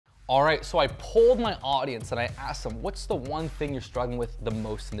All right, so I polled my audience and I asked them, what's the one thing you're struggling with the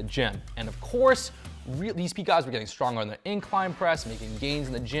most in the gym? And of course, these guys were getting stronger on their incline press, making gains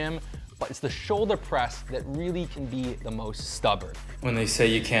in the gym, but it's the shoulder press that really can be the most stubborn. When they say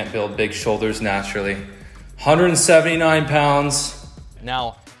you can't build big shoulders naturally, 179 pounds.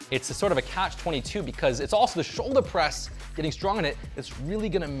 Now, it's a sort of a catch-22 because it's also the shoulder press, getting strong in it, it's really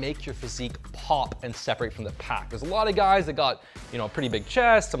gonna make your physique pop and separate from the pack. There's a lot of guys that got, a pretty big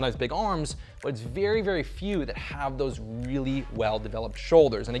chest, sometimes big arms, but it's very, very few that have those really well-developed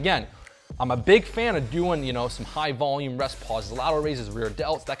shoulders. And again, I'm a big fan of doing, some high volume rest pauses, lateral raises, rear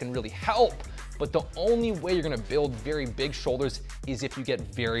delts, that can really help. But the only way you're gonna build very big shoulders is if you get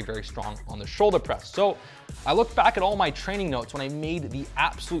very, very strong on the shoulder press. So I look back at all my training notes when I made the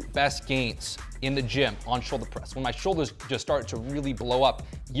absolute best gains in the gym on shoulder press, when my shoulders just started to really blow up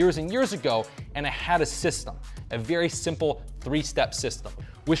years and years ago, and I had a system, a very simple 3-step system.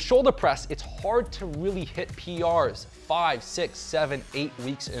 With shoulder press, it's hard to really hit PRs 5, 6, 7, 8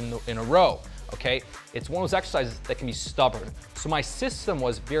 weeks in a row, okay? It's one of those exercises that can be stubborn. So my system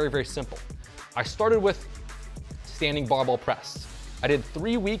was very, very simple. I started with standing barbell press. I did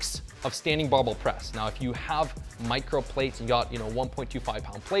 3 weeks of standing barbell press. Now, if you have micro plates, you got 1.25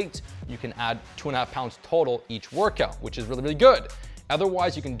 pound plates, you can add 2.5 pounds total each workout, which is really, really good.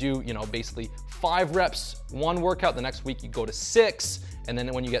 Otherwise, you can do, basically 5 reps one workout. The next week you go to 6, and then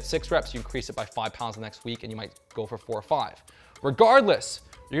when you get 6 reps, you increase it by 5 pounds the next week, and you might go for 4 or 5. Regardless,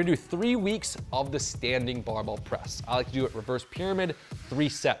 you're gonna do 3 weeks of the standing barbell press. I like to do it reverse pyramid, 3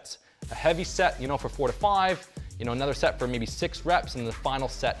 sets. A heavy set, for 4 to 5, another set for maybe 6 reps, and the final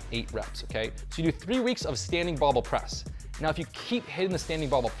set, 8 reps, okay? So you do 3 weeks of standing barbell press. Now, if you keep hitting the standing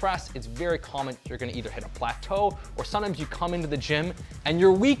barbell press, it's very common you're gonna either hit a plateau, or sometimes you come into the gym and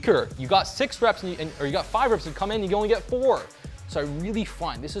you're weaker. You got 6 reps, or you got 5 reps, and you come in, you only get 4. So I really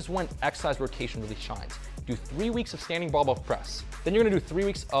find this is when exercise rotation really shines. Do 3 weeks of standing barbell press. Then you're gonna do 3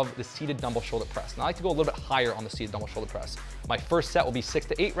 weeks of the seated dumbbell shoulder press. Now I like to go a little bit higher on the seated dumbbell shoulder press. My first set will be 6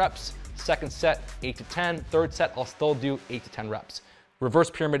 to 8 reps. Second set, 8 to 10. Third set, I'll still do 8 to 10 reps. Reverse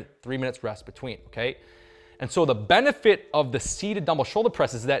pyramid, 3 minutes rest between, okay? And so the benefit of the seated dumbbell shoulder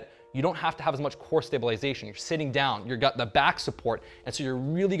press is that you don't have to have as much core stabilization. You're sitting down, you've got the back support, and so you're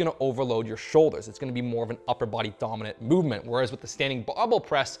really gonna overload your shoulders. It's gonna be more of an upper body dominant movement. Whereas with the standing barbell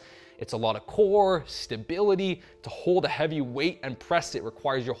press, it's a lot of core, stability. To hold a heavy weight and press it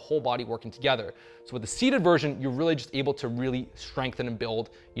requires your whole body working together. So with the seated version, you're really just able to really strengthen and build,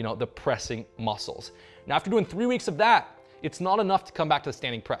 the pressing muscles. Now, after doing 3 weeks of that, it's not enough to come back to the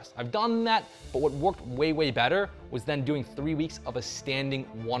standing press. I've done that, but what worked way, way better was then doing 3 weeks of a standing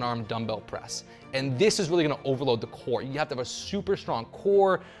one-arm dumbbell press. And this is really gonna overload the core. You have to have a super strong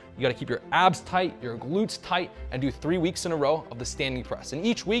core. You gotta keep your abs tight, your glutes tight, and do 3 weeks in a row of the standing press. And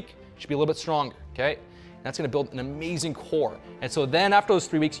each week should be a little bit stronger, okay? And that's gonna build an amazing core. And so then after those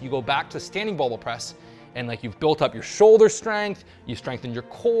 3 weeks, you go back to standing barbell press, and you've built up your shoulder strength, you've strengthened your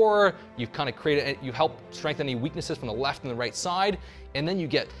core, you've kind of created, you help strengthen any weaknesses from the left and the right side, and then you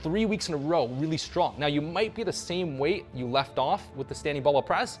get 3 weeks in a row really strong. Now you might be the same weight you left off with the standing barbell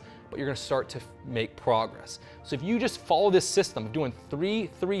press, but you're gonna start to make progress. So if you just follow this system of doing 3,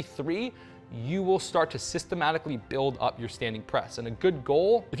 3, 3, you will start to systematically build up your standing press. And a good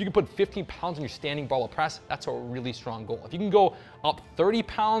goal, if you can put 15 pounds on your standing barbell press, that's a really strong goal. If you can go up 30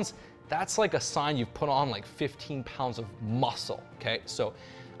 pounds, that's like a sign you've put on 15 pounds of muscle, okay? So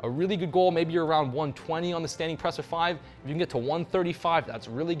a really good goal, maybe you're around 120 on the standing press or 5. If you can get to 135, that's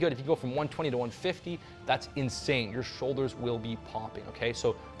really good. If you go from 120 to 150, that's insane. Your shoulders will be popping, okay?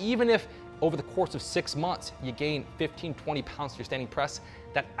 So even if over the course of 6 months, you gain 15, 20 pounds to your standing press,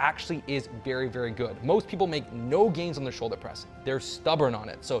 that actually is very, very good. Most people make no gains on their shoulder press. They're stubborn on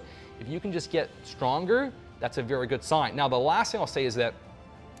it. So if you can just get stronger, that's a very good sign. Now, the last thing I'll say is that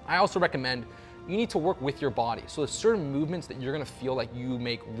I also recommend you need to work with your body. So there's certain movements that you're gonna feel like you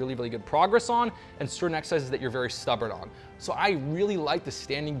make really, really good progress on, and certain exercises that you're very stubborn on. So I really like the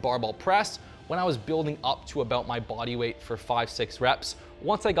standing barbell press when I was building up to about my body weight for 5, 6 reps.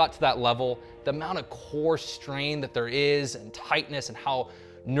 Once I got to that level, the amount of core strain that there is and tightness and how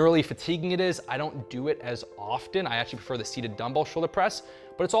neurally fatiguing it is, I don't do it as often. I actually prefer the seated dumbbell shoulder press,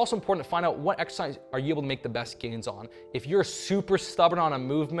 but it's also important to find out what exercise are you able to make the best gains on. If you're super stubborn on a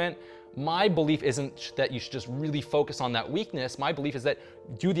movement, my belief isn't that you should just really focus on that weakness. My belief is that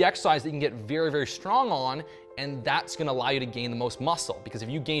do the exercise that you can get very, very strong on, and that's gonna allow you to gain the most muscle. Because if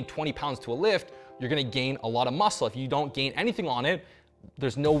you gain 20 pounds to a lift, you're gonna gain a lot of muscle. If you don't gain anything on it,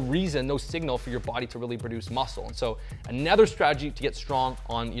 there's no reason, no signal for your body to really produce muscle. And so another strategy to get strong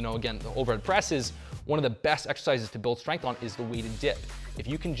on, again, the overhead press is one of the best exercises to build strength on is the weighted dip. If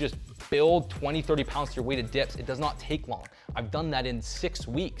you can just build 20, 30 pounds to your weighted dips, it does not take long. I've done that in 6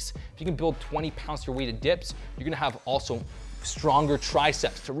 weeks. If you can build 20 pounds to your weighted dips, you're gonna have also stronger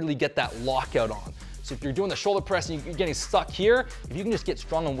triceps to really get that lockout on. So if you're doing the shoulder press and you're getting stuck here, if you can just get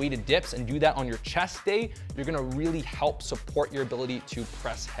strong on weighted dips and do that on your chest day, you're gonna really help support your ability to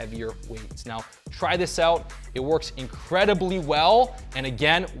press heavier weights. Now, try this out. It works incredibly well. And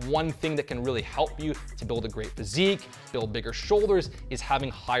again, one thing that can really help you to build a great physique, build bigger shoulders, is having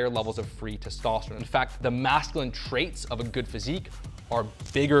higher levels of free testosterone. In fact, the masculine traits of a good physique are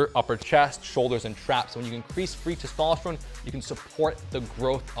bigger upper chest, shoulders, and traps. So when you increase free testosterone, you can support the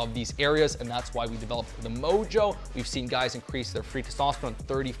growth of these areas, and that's why we developed the Mojo. We've seen guys increase their free testosterone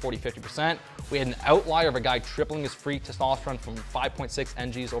 30, 40, 50%. We had an outlier of a guy tripling his free testosterone from 5.6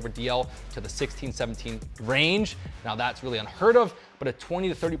 NGs over DL to the 16, 17 range. Now that's really unheard of, but a 20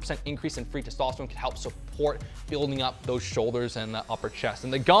 to 30% increase in free testosterone can help support building up those shoulders and the upper chest.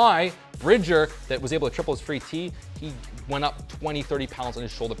 And the guy, Bridger, that was able to triple his free T, he went up 20, 30 pounds on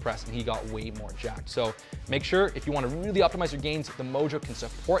his shoulder press and he got way more jacked. So make sure if you want to really optimize your gains, the Mojo can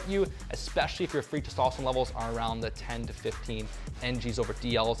support you, especially if your free testosterone levels are around the 10 to 15 NGs over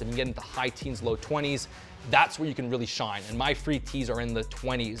DLs. If you get into high teens, low 20s, that's where you can really shine. And my free Ts are in the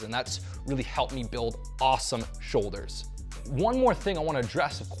 20s, and that's really helped me build awesome shoulders. One more thing I want to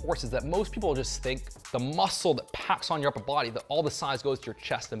address, of course, is that most people just think the muscle that packs on your upper body, that all the size goes to your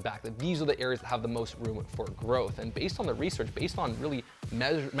chest and back, that these are the areas that have the most room for growth. And based on the research, based on really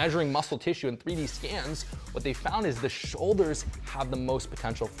measuring muscle tissue in 3D scans, what they found is the shoulders have the most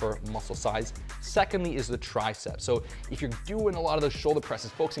potential for muscle size. Secondly is the triceps. So if you're doing a lot of those shoulder presses,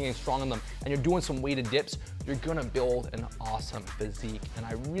 focusing on getting strong on them, and you're doing some weighted dips, you're gonna build an awesome physique. And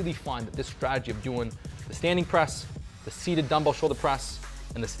I really find that this strategy of doing the standing press, the seated dumbbell shoulder press,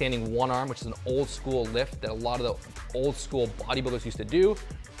 and the standing one arm, which is an old school lift that a lot of the old school bodybuilders used to do,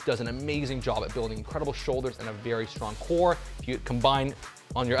 does an amazing job at building incredible shoulders and a very strong core. If you combine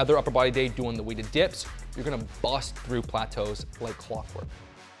on your other upper body day doing the weighted dips, you're gonna bust through plateaus like clockwork.